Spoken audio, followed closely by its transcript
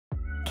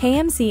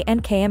KMZ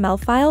and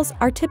KML files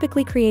are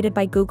typically created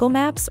by Google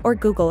Maps or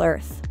Google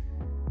Earth.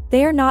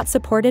 They are not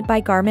supported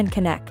by Garmin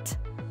Connect.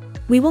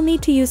 We will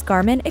need to use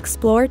Garmin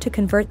Explorer to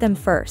convert them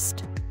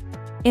first.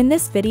 In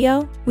this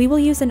video, we will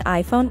use an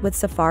iPhone with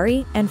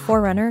Safari and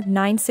Forerunner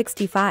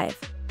 965.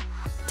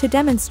 To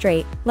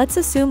demonstrate, let's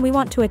assume we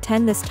want to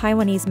attend this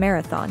Taiwanese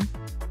marathon.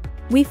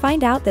 We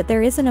find out that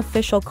there is an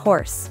official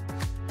course,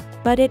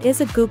 but it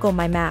is a Google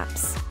My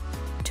Maps.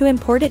 To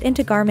import it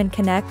into Garmin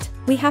Connect,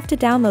 we have to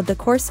download the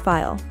course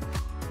file.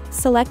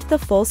 Select the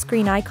full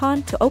screen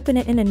icon to open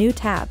it in a new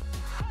tab.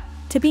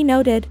 To be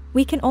noted,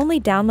 we can only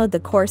download the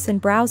course in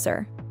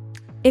browser.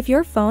 If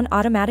your phone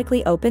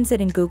automatically opens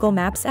it in Google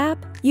Maps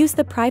app, use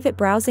the private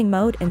browsing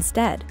mode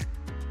instead.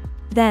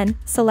 Then,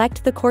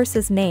 select the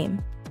course's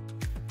name.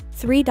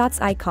 3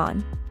 dots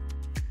icon.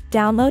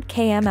 Download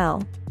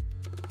KML.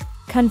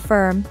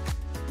 Confirm.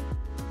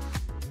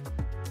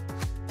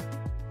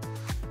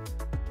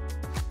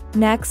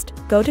 Next,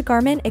 go to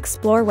Garmin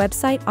Explorer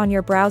website on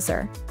your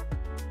browser.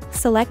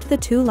 Select the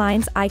 2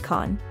 lines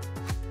icon.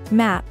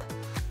 Map.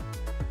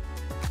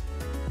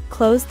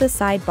 Close the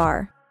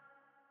sidebar.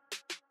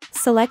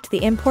 Select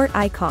the import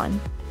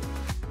icon.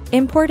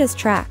 Import as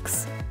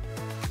tracks.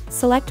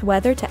 Select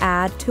whether to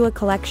add to a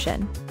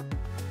collection.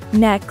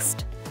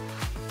 Next.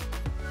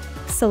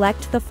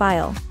 Select the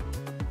file.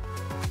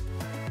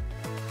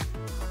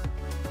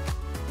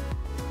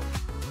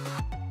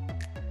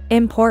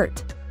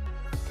 Import.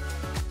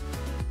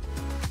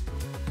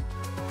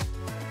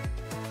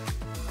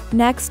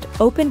 Next,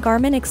 open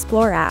Garmin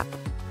Explorer app.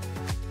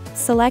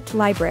 Select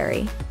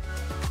Library.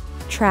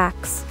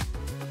 Tracks.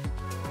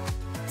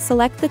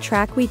 Select the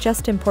track we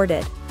just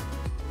imported.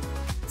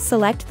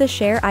 Select the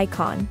share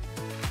icon.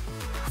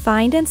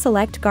 Find and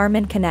select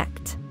Garmin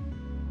Connect.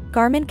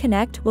 Garmin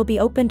Connect will be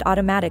opened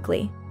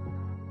automatically.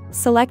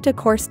 Select a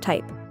course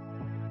type.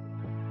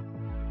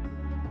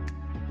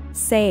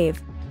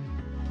 Save.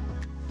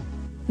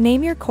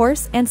 Name your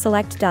course and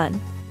select Done.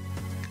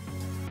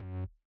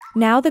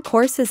 Now the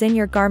course is in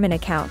your Garmin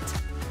account.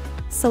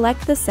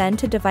 Select the Send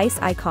to Device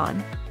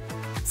icon.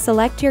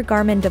 Select your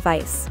Garmin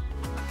device.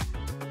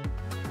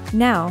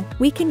 Now,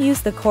 we can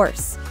use the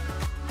course.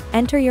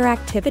 Enter your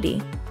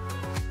activity.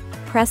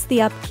 Press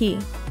the Up key.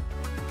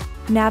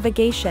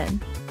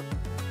 Navigation.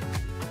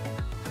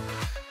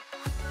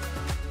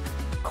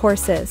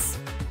 Courses.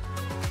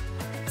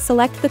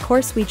 Select the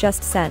course we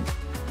just sent.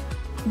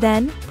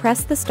 Then,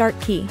 press the Start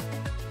key.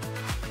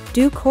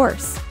 Do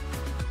course.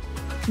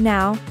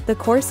 Now, the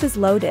course is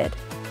loaded.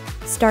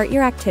 Start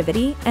your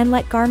activity and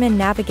let Garmin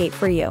navigate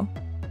for you.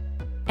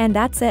 And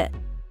that's it.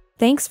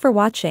 Thanks for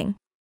watching.